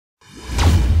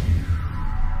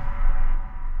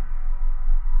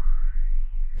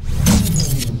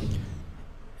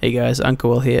Hey guys,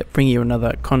 Uncle Will here, bringing you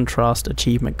another contrast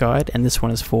achievement guide, and this one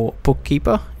is for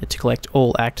Bookkeeper. It's to collect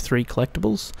all Act 3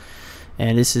 collectibles,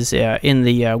 and this is in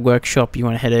the workshop. You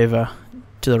want to head over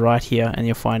to the right here and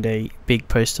you'll find a big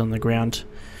post on the ground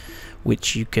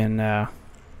which you can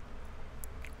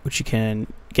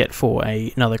get for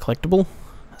another collectible.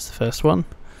 That's the first one.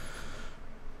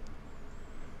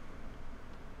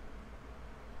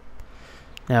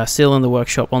 Now, still in the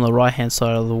workshop, on the right hand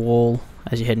side of the wall,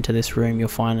 as you head into this room, you'll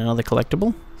find another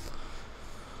collectible.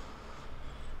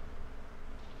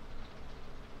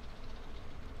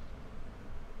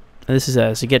 And this is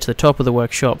as you get to the top of the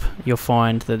workshop, you'll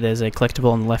find that there's a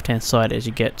collectible on the left hand side as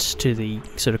you get to the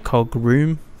sort of cog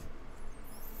room.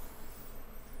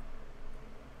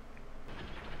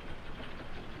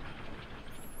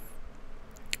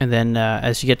 And then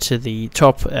as you get to the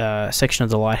top section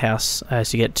of the lighthouse,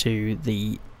 as you get to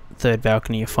the third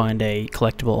balcony, you find a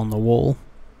collectible on the wall.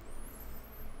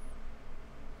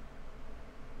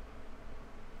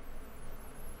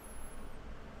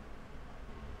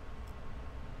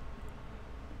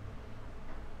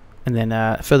 And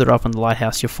then further up on the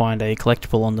lighthouse, you'll find a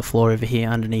collectible on the floor over here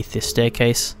underneath this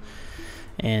staircase.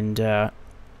 And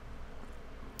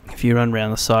if you run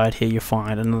around the side here, you'll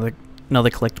find another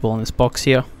collectible in this box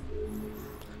here,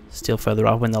 still further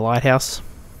up in the lighthouse.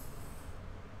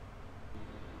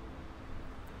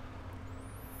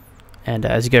 And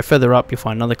as you go further up, you'll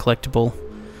find another collectible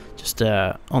just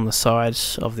on the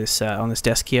sides of this on this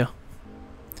desk here.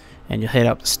 And you'll head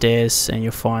up the stairs and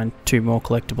you'll find two more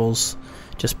collectibles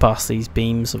just past these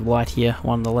beams of light here,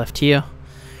 one on the left here,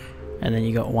 and then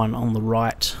you got one on the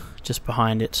right just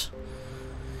behind it.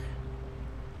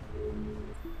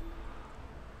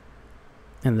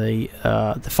 And the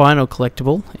final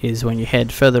collectible is when you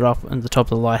head further up at the top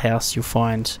of the lighthouse, you'll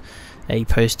find a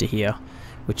poster here,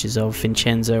 which is of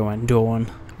Vincenzo and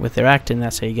Dawn with their act, and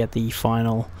that's how you get the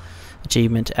final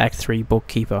achievement, Act 3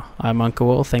 Bookkeeper. I'm Uncle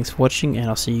Will, thanks for watching, and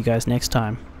I'll see you guys next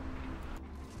time.